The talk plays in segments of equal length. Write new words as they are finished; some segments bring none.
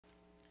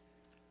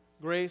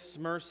Grace,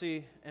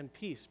 mercy, and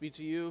peace be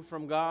to you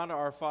from God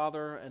our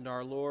Father and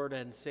our Lord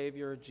and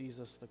Savior,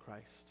 Jesus the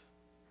Christ.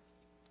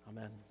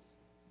 Amen.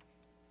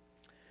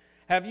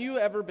 Have you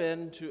ever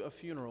been to a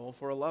funeral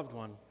for a loved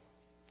one?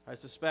 I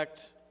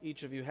suspect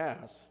each of you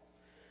has.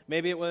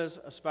 Maybe it was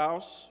a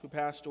spouse who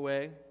passed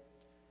away.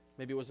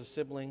 Maybe it was a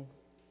sibling.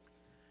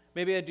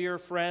 Maybe a dear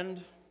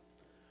friend,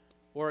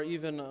 or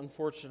even,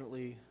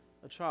 unfortunately,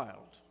 a child.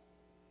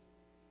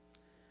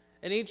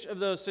 In each of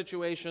those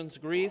situations,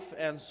 grief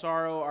and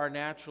sorrow are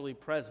naturally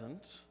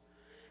present,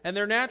 and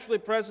they're naturally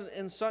present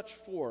in such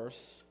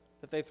force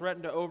that they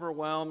threaten to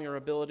overwhelm your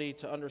ability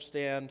to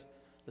understand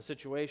the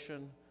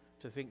situation,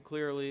 to think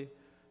clearly,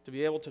 to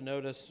be able to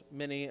notice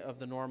many of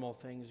the normal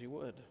things you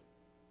would.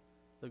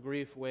 The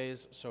grief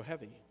weighs so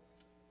heavy.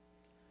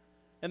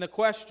 And the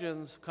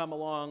questions come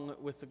along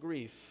with the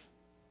grief.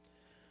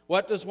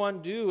 What does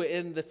one do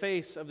in the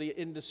face of the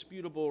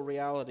indisputable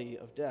reality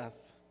of death?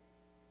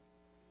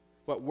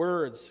 What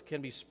words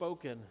can be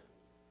spoken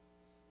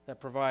that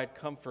provide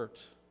comfort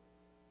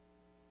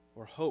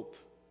or hope?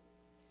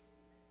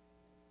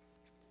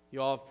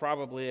 You all have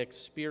probably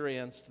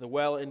experienced the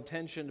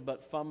well-intentioned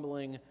but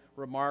fumbling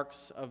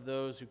remarks of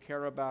those who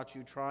care about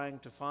you trying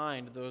to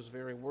find those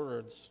very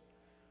words.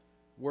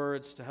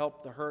 Words to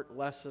help the hurt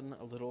lessen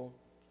a little,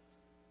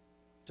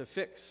 to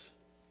fix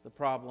the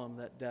problem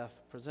that death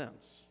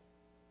presents.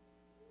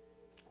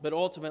 But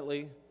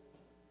ultimately,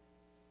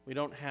 we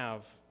don't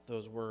have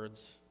those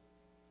words.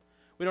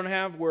 We don't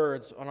have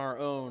words on our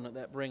own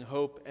that bring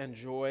hope and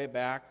joy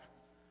back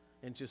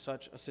into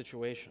such a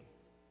situation.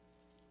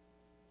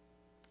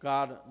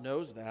 God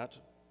knows that.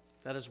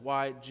 That is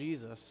why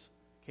Jesus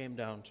came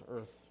down to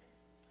earth.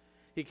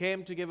 He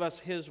came to give us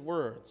His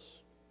words.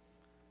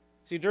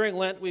 See, during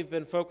Lent, we've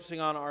been focusing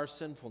on our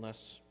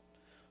sinfulness,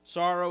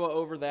 sorrow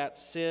over that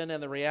sin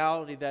and the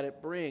reality that it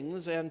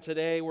brings, and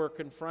today we're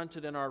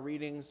confronted in our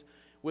readings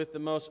with the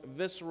most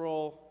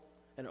visceral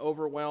and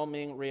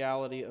overwhelming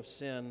reality of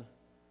sin,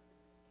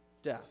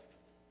 death.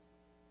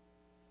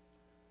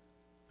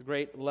 The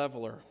great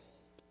leveler,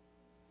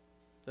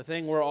 the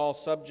thing we're all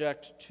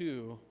subject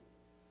to,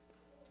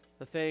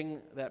 the thing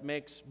that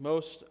makes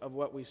most of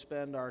what we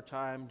spend our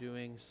time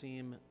doing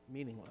seem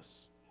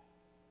meaningless.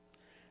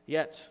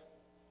 Yet,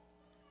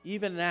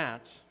 even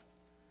that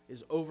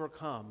is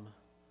overcome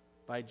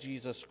by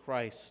Jesus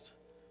Christ,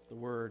 the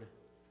Word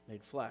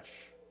made flesh.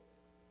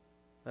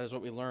 That is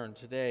what we learn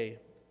today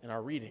in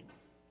our reading.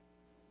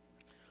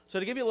 So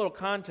to give you a little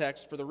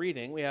context for the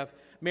reading, we have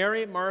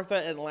Mary, Martha,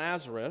 and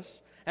Lazarus.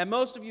 And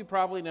most of you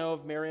probably know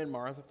of Mary and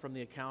Martha from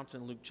the account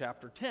in Luke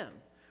chapter 10,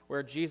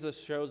 where Jesus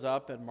shows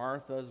up and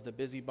Martha's the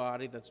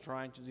busybody that's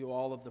trying to do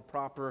all of the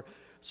proper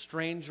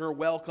stranger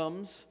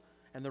welcomes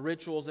and the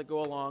rituals that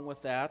go along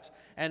with that.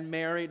 And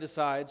Mary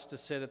decides to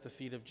sit at the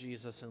feet of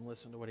Jesus and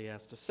listen to what he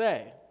has to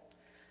say.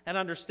 And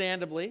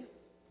understandably,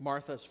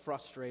 Martha's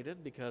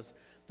frustrated because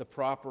the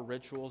proper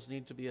rituals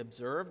need to be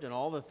observed and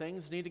all the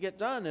things need to get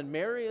done, and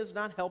Mary is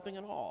not helping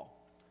at all.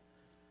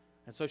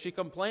 And so she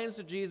complains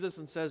to Jesus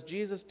and says,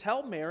 Jesus,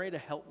 tell Mary to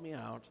help me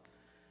out.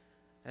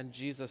 And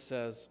Jesus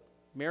says,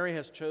 Mary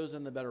has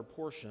chosen the better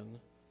portion,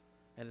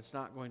 and it's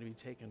not going to be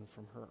taken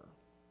from her.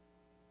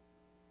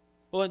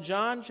 Well, in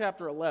John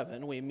chapter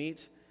 11, we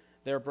meet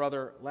their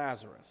brother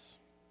Lazarus.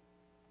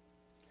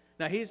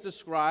 Now, he's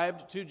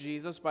described to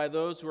Jesus by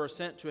those who are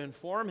sent to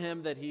inform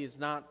him that he is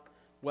not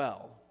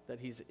well, that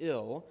he's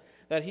ill,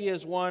 that he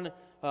is one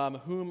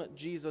whom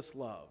Jesus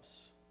loves.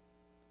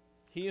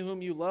 He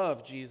whom you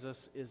love,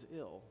 Jesus, is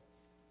ill.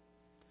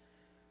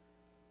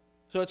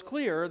 So it's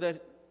clear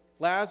that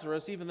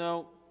Lazarus, even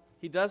though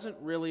he doesn't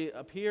really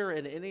appear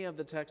in any of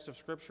the text of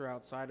Scripture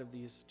outside of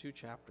these two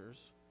chapters,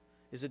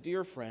 is a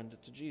dear friend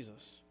to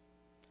Jesus.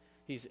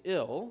 He's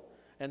ill,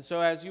 and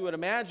so as you would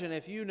imagine,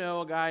 if you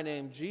know a guy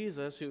named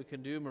Jesus who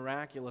can do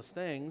miraculous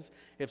things,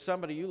 if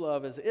somebody you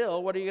love is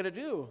ill, what are you going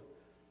to do?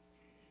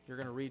 You're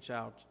going to reach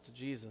out to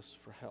Jesus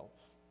for help.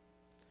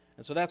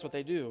 And so that's what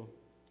they do.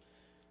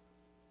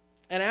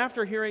 And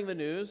after hearing the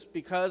news,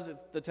 because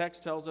the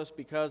text tells us,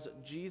 because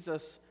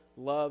Jesus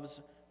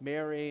loves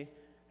Mary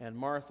and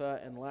Martha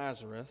and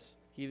Lazarus,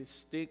 he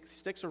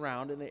sticks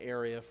around in the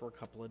area for a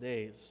couple of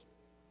days.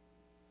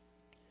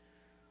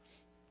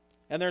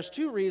 And there's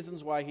two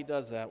reasons why he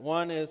does that.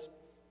 One is,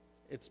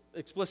 it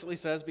explicitly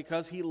says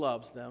because he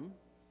loves them,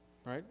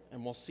 right?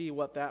 And we'll see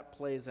what that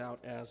plays out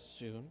as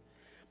soon.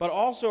 But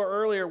also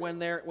earlier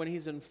when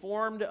he's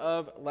informed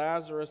of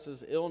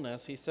Lazarus'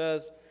 illness, he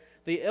says,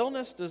 the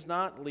illness does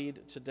not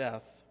lead to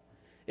death.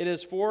 It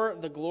is for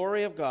the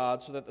glory of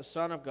God, so that the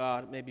Son of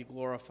God may be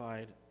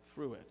glorified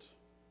through it.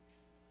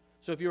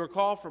 So if you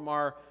recall from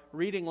our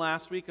reading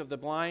last week of the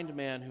blind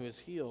man who is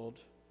healed,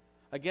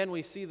 again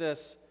we see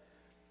this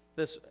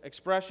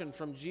expression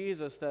from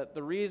Jesus that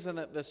the reason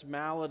that this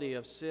malady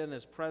of sin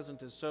is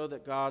present is so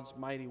that God's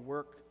mighty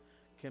work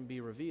can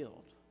be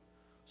revealed,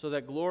 so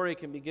that glory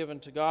can be given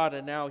to God,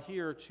 and now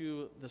here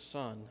to the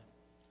Son,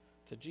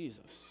 to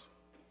Jesus.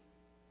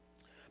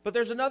 But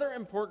there's another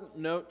important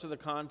note to the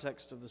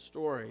context of the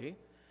story,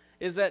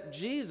 is that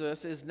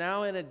Jesus is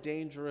now in a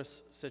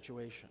dangerous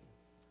situation.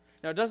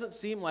 Now, it doesn't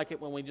seem like it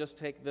when we just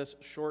take this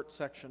short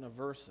section of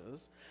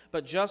verses,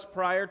 but just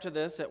prior to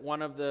this, at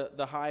one of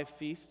the high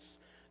feasts,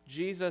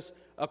 Jesus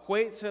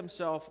equates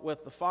himself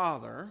with the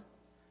Father,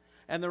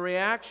 and the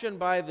reaction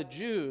by the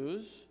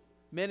Jews,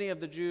 many of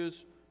the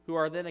Jews who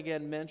are then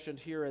again mentioned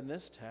here in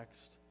this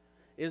text,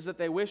 is that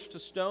they wish to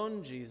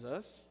stone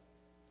Jesus.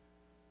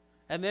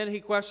 And then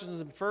he questions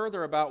them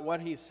further about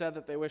what he said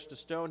that they wish to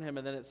stone him,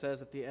 and then it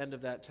says at the end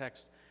of that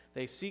text,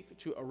 they seek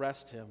to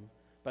arrest him,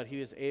 but he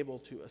is able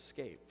to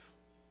escape.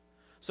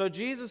 So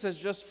Jesus has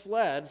just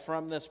fled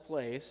from this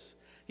place.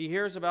 He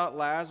hears about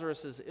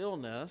Lazarus'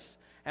 illness,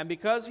 and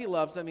because he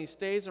loves them, he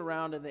stays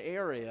around in the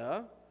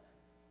area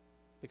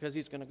because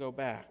he's going to go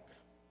back.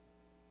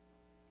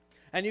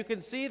 And you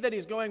can see that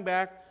he's going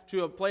back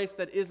to a place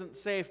that isn't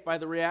safe by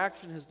the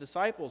reaction his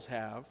disciples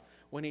have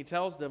when he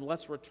tells them,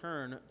 let's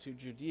return to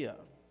Judea.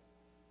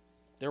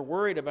 They're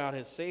worried about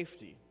his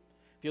safety.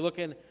 If you look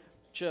in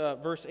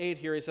verse 8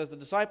 here, he says, the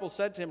disciples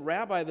said to him,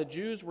 Rabbi, the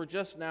Jews were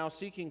just now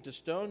seeking to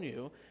stone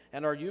you,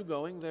 and are you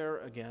going there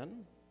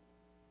again?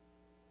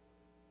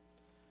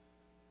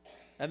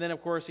 And then,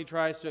 of course, he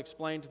tries to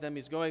explain to them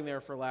he's going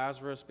there for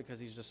Lazarus because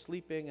he's just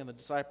sleeping, and the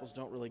disciples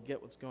don't really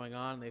get what's going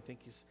on. They think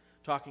he's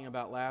talking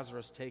about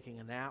Lazarus taking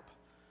a nap.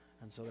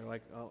 And so they're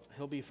like, oh,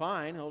 he'll be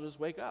fine. He'll just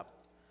wake up.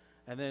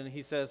 And then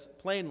he says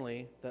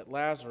plainly that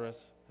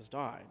Lazarus has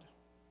died.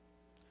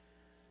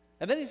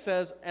 And then he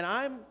says,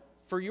 and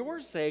for your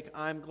sake,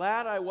 I'm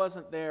glad I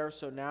wasn't there,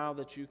 so now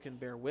that you can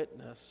bear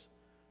witness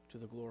to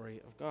the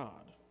glory of God.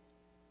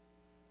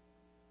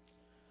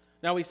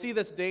 Now we see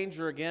this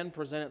danger again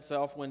present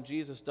itself when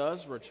Jesus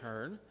does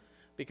return,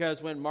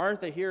 because when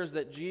Martha hears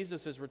that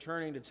Jesus is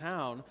returning to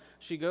town,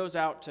 she goes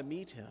out to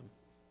meet him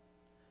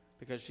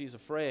because she's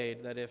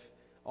afraid that if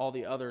all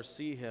the others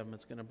see him,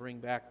 it's going to bring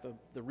back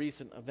the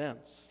recent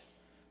events.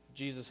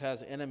 Jesus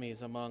has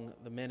enemies among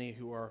the many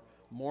who are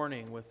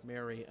mourning with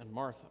Mary and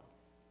Martha.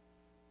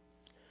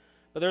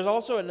 But there's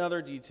also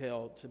another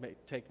detail to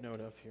take note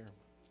of here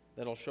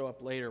that'll show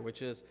up later,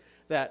 which is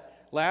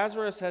that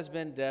Lazarus has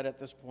been dead at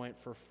this point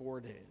for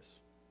 4 days.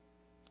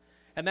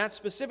 And that's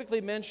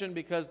specifically mentioned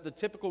because the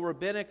typical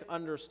rabbinic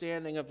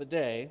understanding of the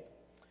day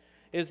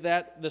is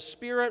that the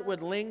spirit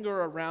would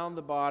linger around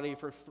the body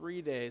for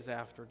 3 days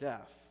after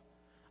death,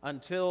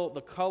 until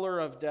the color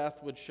of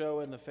death would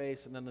show in the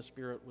face and then the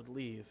spirit would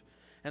leave.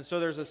 And so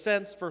there's a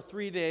sense for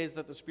 3 days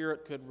that the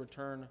spirit could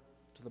return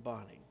to the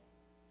body.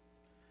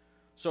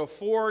 So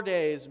 4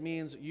 days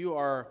means you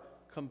are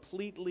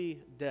completely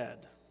dead.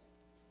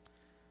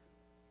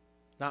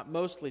 Not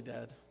mostly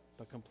dead,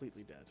 but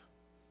completely dead.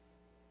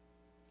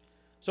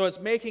 So it's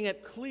making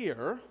it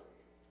clear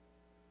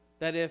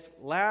that if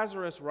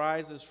Lazarus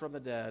rises from the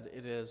dead,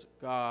 it is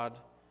God,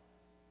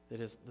 it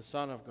is the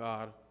Son of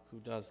God who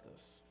does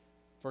this.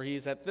 For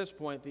he's at this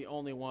point the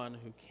only one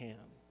who can.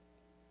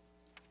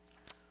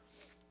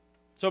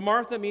 So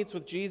Martha meets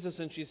with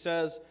Jesus and she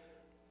says,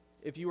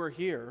 if you were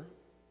here,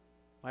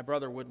 my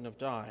brother wouldn't have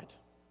died.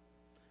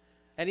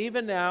 And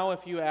even now,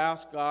 if you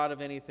ask God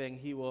of anything,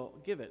 he will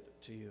give it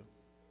to you.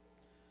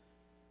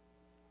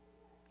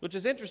 Which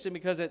is interesting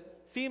because it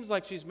seems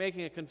like she's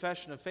making a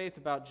confession of faith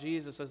about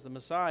Jesus as the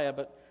Messiah,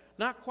 but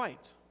not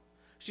quite.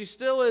 She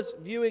still is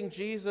viewing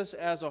Jesus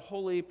as a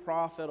holy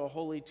prophet, a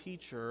holy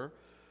teacher,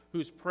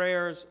 whose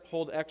prayers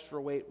hold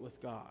extra weight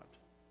with God.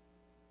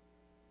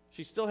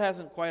 She still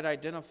hasn't quite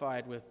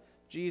identified with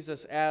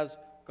Jesus as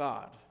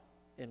God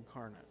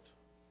incarnate.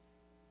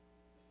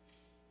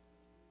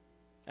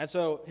 And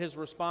so his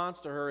response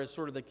to her is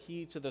sort of the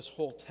key to this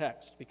whole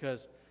text,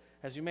 because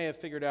as you may have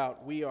figured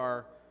out, we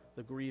are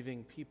the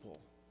grieving people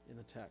in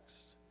the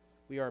text.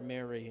 We are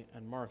Mary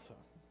and Martha.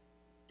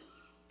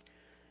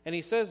 And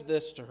he says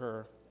this to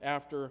her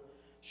after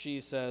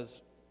she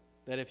says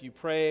that if you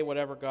pray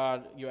whatever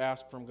God you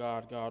ask from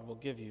God, God will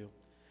give you.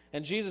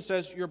 And Jesus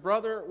says, your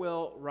brother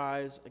will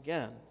rise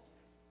again.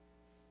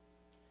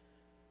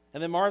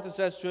 And then Martha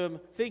says to him,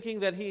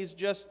 thinking that he's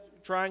just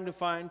trying to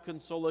find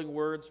consoling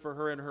words for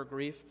her in her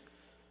grief,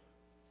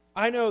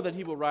 I know that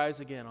he will rise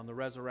again on the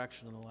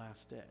resurrection in the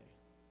last day.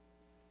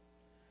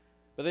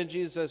 But then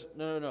Jesus says,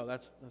 no,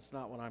 that's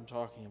not what I'm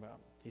talking about.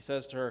 He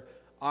says to her,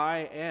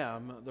 I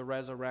am the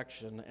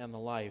resurrection and the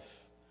life.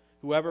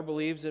 Whoever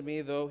believes in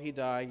me, though he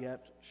die,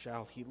 yet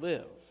shall he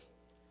live.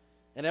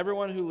 And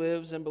everyone who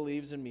lives and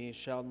believes in me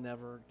shall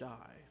never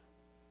die.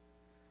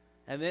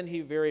 And then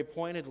he very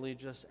pointedly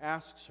just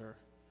asks her,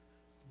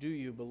 do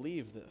you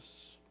believe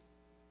this?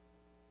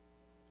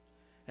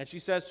 And she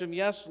says to him,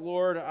 yes,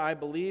 Lord, I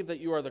believe that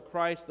you are the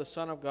Christ, the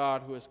Son of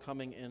God, who is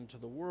coming into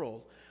the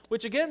world.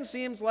 Which again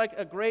seems like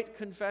a great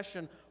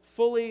confession,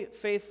 fully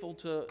faithful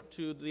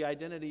to the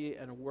identity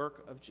and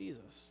work of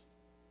Jesus.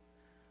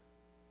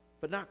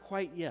 But not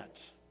quite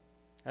yet.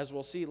 As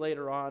we'll see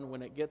later on,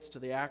 when it gets to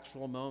the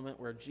actual moment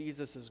where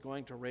Jesus is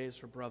going to raise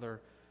her brother,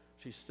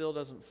 she still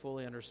doesn't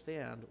fully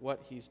understand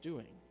what he's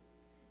doing.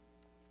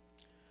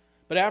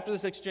 But after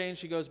this exchange,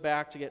 she goes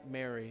back to get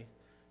Mary,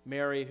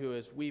 who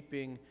is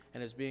weeping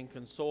and is being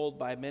consoled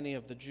by many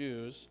of the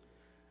Jews.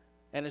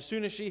 And as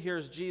soon as she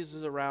hears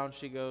Jesus around,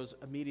 she goes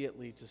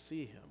immediately to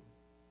see him.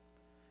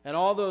 And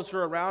all those who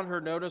are around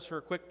her notice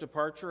her quick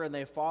departure, and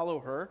they follow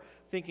her,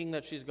 thinking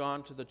that she's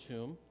gone to the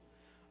tomb.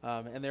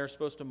 And they're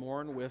supposed to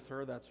mourn with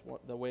her. That's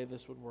the way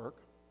this would work.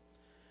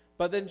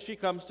 But then she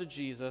comes to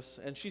Jesus,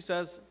 and she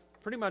says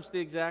pretty much the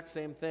exact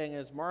same thing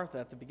as Martha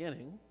at the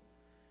beginning.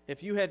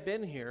 If you had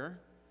been here,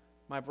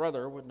 my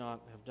brother would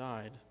not have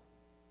died.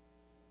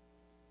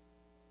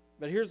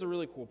 But here's the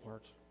really cool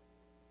part.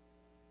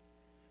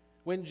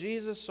 When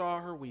Jesus saw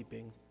her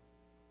weeping,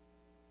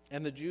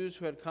 and the Jews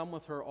who had come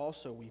with her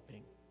also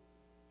weeping,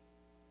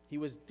 he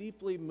was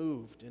deeply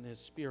moved in his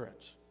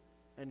spirit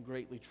and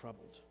greatly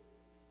troubled.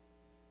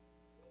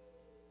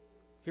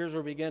 Here's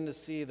where we begin to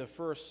see the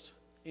first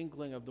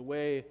inkling of the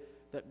way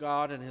that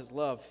God in his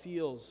love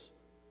feels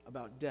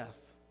about death.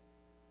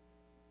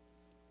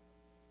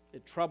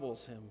 It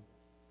troubles him.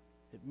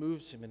 It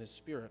moves him in his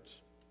spirit.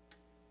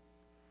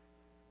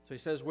 So he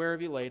says, "Where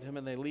have you laid him?"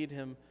 And they lead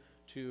him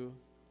to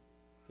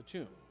the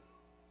tomb.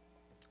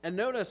 And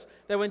notice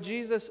that when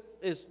Jesus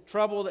is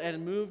troubled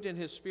and moved in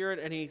his spirit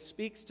and he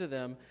speaks to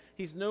them,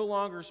 he's no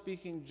longer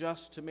speaking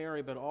just to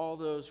Mary, but all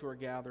those who are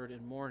gathered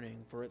in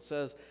mourning. For it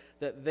says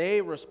that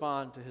they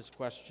respond to his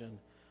question,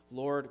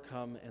 "Lord,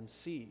 come and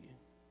see."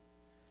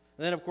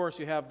 And then, of course,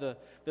 you have the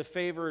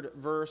favored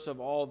verse of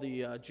all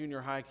the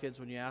junior high kids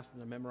when you ask them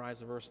to memorize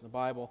a verse in the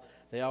Bible.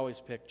 They always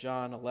pick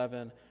John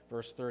 11,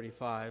 verse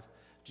 35,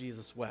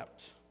 Jesus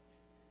wept.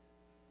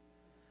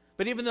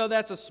 But even though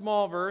that's a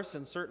small verse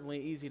and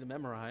certainly easy to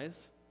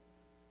memorize,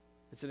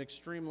 it's an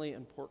extremely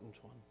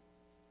important one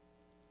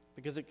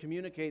because it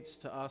communicates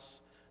to us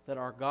that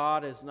our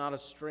God is not a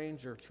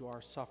stranger to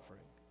our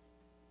suffering,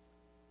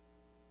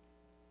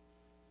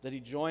 that he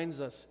joins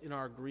us in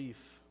our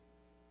grief,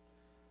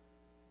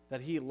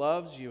 that he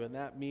loves you, and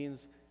that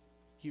means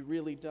he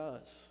really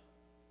does.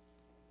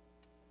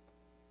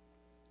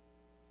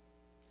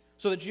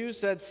 So the Jews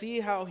said, "See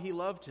how he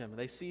loved him."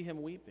 They see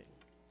him weeping,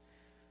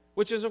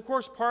 which is, of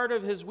course, part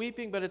of his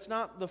weeping, but it's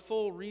not the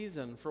full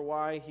reason for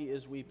why he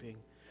is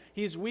weeping.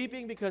 He's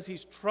weeping because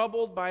he's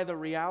troubled by the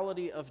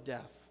reality of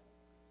death.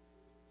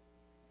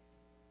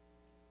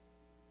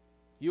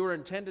 You are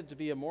intended to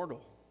be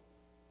immortal,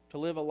 to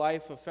live a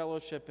life of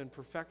fellowship and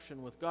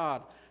perfection with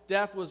God.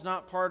 Death was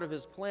not part of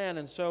his plan,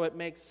 and so it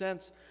makes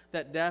sense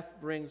that death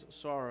brings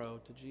sorrow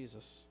to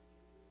Jesus.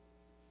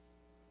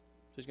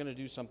 So he's going to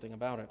do something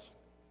about it.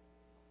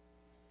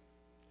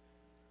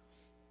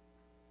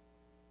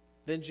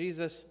 Then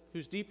Jesus,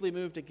 who's deeply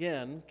moved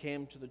again,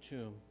 came to the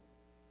tomb.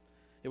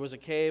 It was a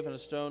cave, and a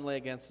stone lay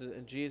against it,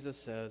 and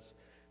Jesus says,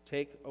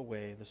 "Take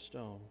away the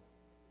stone."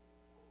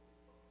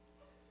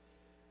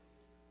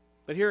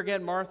 But here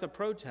again, Martha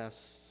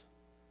protests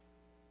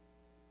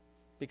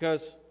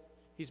because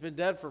he's been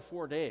dead for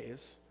 4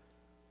 days.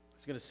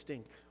 It's going to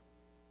stink.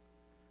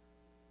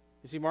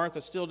 You see,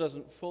 Martha still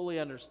doesn't fully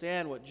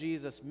understand what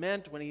Jesus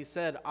meant when he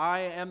said,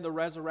 "I am the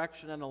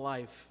resurrection and the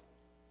life."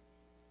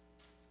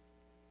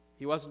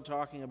 He wasn't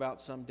talking about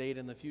some date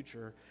in the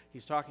future.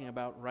 He's talking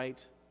about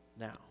right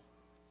now.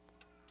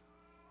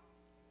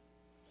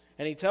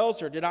 And he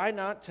tells her, "Did I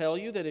not tell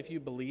you that if you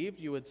believed,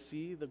 you would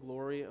see the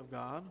glory of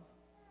God?"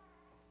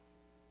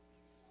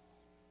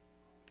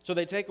 So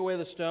they take away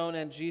the stone,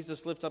 and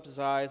Jesus lifts up his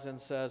eyes and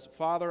says,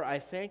 "Father, I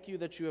thank you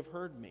that you have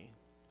heard me.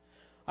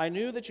 I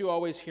knew that you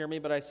always hear me,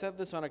 but I said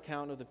this on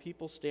account of the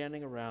people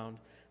standing around,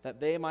 that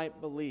they might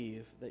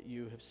believe that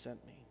you have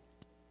sent me."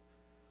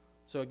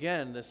 So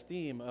again, this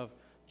theme of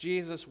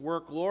Jesus'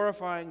 work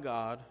glorifying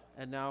God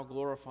and now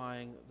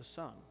glorifying the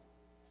Son.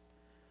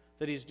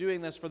 That he's doing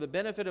this for the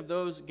benefit of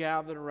those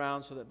gathered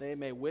around so that they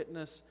may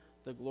witness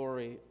the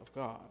glory of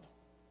God.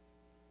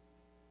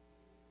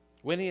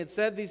 When he had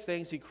said these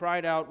things, he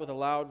cried out with a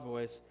loud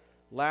voice,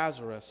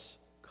 "Lazarus,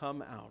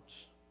 come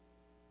out."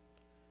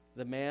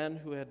 The man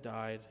who had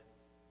died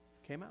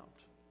came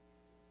out.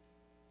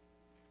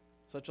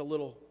 Such a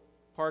little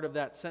part of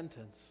that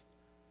sentence.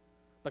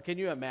 But can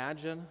you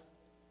imagine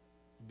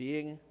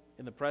being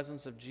in the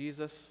presence of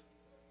Jesus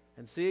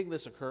and seeing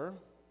this occur?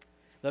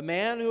 The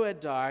man who had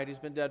died, he's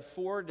been dead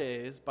 4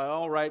 days, by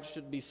all rights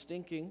should be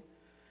stinking.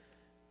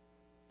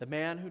 The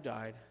man who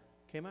died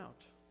came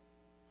out.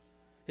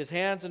 His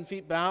hands and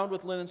feet bound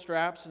with linen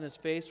straps and his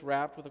face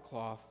wrapped with a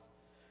cloth.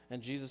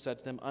 And Jesus said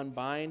to them,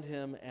 "Unbind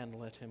him and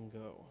let him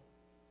go."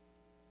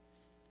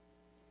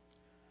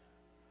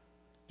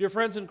 Dear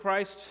friends in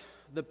Christ,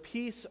 the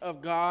peace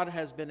of God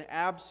has been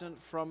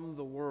absent from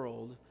the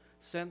world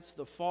since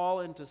the fall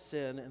into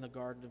sin in the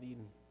Garden of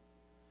Eden.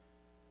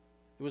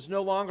 It was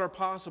no longer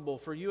possible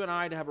for you and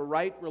I to have a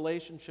right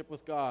relationship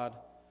with God.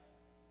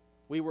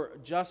 We were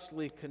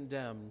justly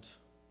condemned,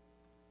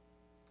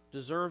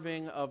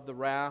 deserving of the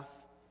wrath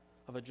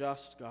of a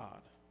just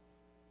God.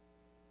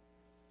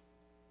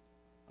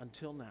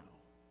 Until now.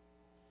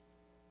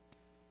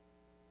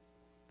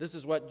 This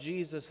is what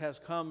Jesus has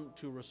come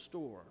to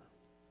restore.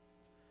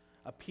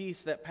 A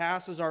peace that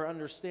passes our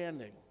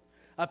understanding.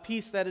 A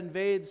peace that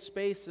invades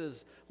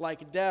spaces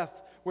like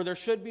death, where there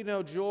should be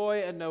no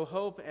joy and no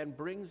hope, and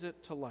brings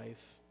it to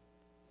life.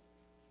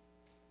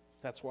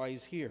 That's why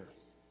he's here.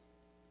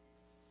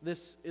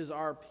 This is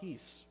our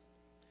peace,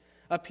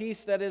 a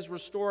peace that is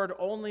restored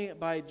only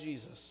by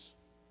Jesus.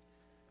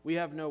 We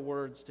have no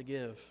words to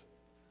give,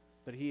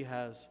 but he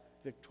has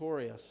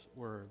victorious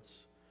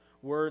words,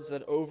 words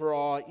that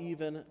overawe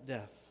even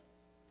death,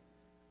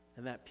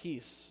 and that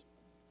peace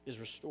is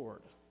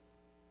restored.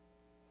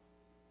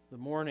 The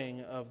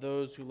mourning of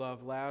those who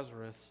love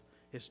Lazarus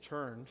is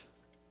turned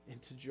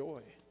into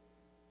joy.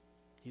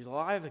 He's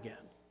alive again.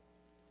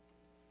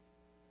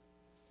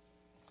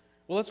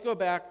 Well, let's go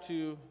back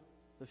to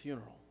the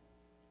funeral.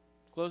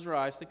 Close your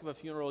eyes. Think of a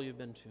funeral you've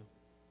been to.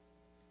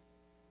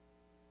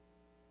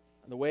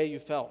 And the way you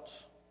felt.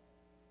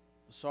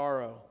 The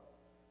sorrow,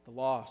 the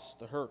loss,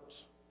 the hurt.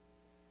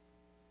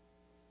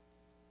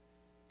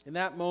 In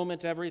that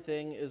moment,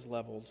 everything is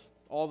leveled.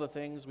 All the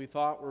things we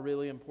thought were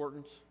really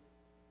important,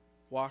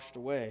 washed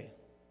away,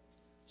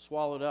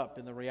 swallowed up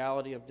in the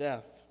reality of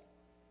death.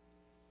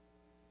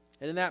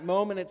 And in that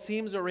moment, it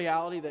seems a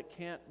reality that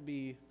can't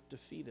be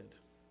defeated.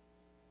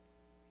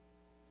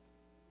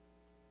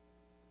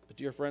 But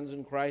dear friends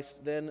in Christ,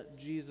 then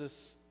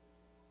Jesus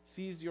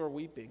sees your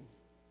weeping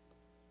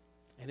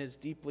and is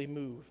deeply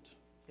moved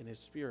in his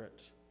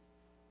spirit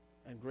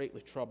and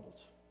greatly troubled.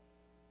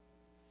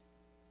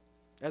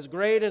 As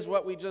great as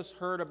what we just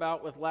heard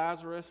about with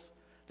Lazarus,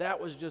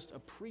 that was just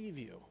a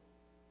preview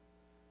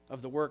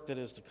of the work that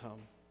is to come.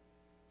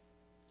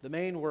 The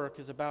main work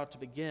is about to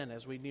begin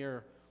as we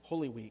near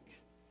Holy Week,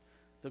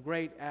 the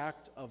great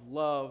act of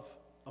love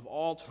of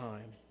all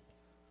time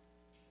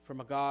from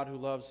a God who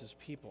loves his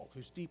people,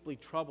 who's deeply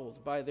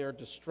troubled by their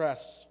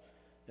distress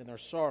and their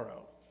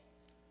sorrow.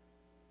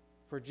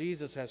 For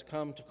Jesus has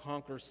come to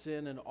conquer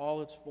sin in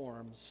all its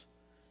forms,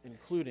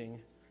 including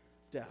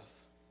death.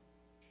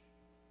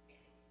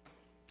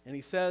 And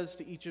he says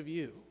to each of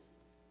you,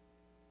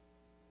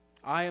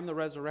 I am the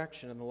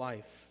resurrection and the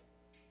life.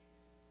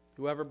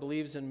 Whoever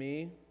believes in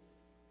me,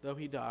 though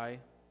he die,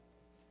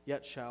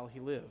 yet shall he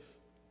live.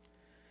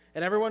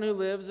 And everyone who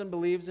lives and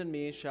believes in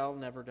me shall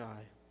never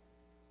die.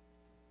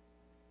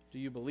 Do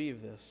you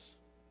believe this?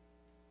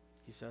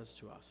 He says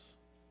to us.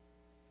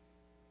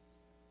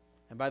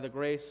 And by the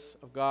grace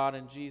of God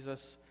and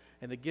Jesus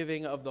and the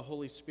giving of the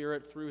Holy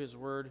Spirit through his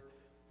word,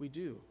 we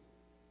do.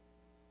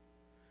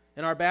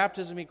 In our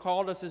baptism, he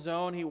called us his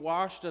own. He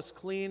washed us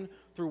clean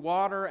through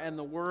water and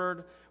the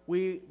word.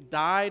 We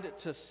died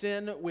to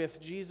sin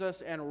with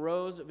Jesus and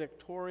rose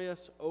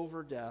victorious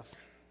over death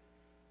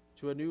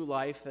to a new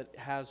life that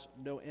has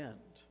no end,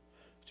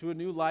 to a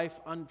new life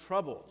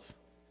untroubled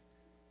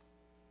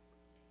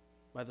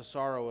by the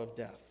sorrow of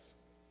death.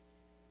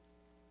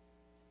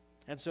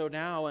 And so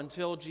now,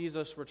 until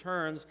Jesus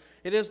returns,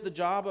 it is the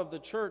job of the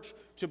church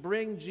to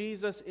bring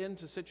Jesus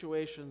into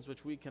situations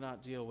which we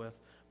cannot deal with,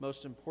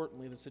 most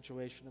importantly, the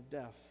situation of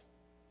death.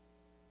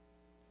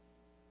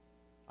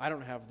 I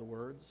don't have the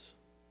words.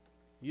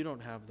 You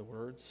don't have the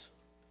words.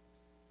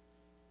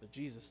 But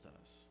Jesus does.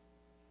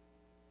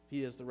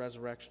 He is the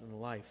resurrection and the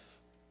life.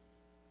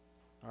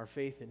 Our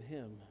faith in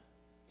him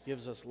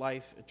gives us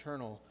life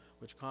eternal,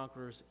 which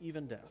conquers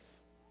even death.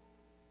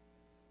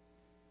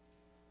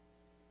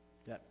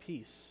 That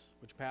peace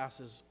which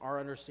passes our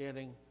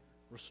understanding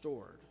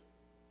restored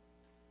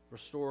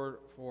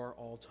for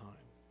all time.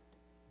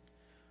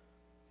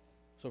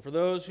 So for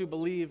those who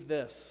believe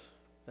this,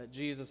 that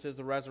Jesus is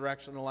the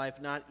resurrection and the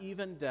life, not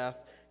even death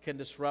can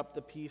disrupt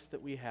the peace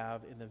that we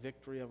have in the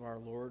victory of our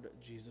Lord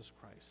Jesus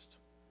Christ.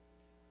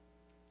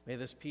 May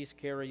this peace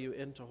carry you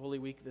into Holy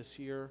Week this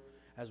year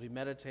as we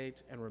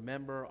meditate and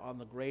remember on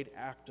the great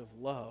act of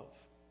love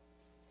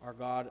our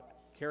God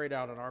carried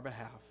out on our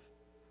behalf,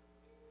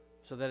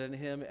 so that in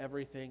him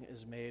everything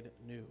is made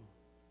new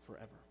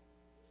forever.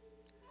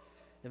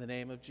 In the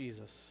name of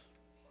Jesus,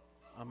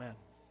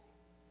 amen.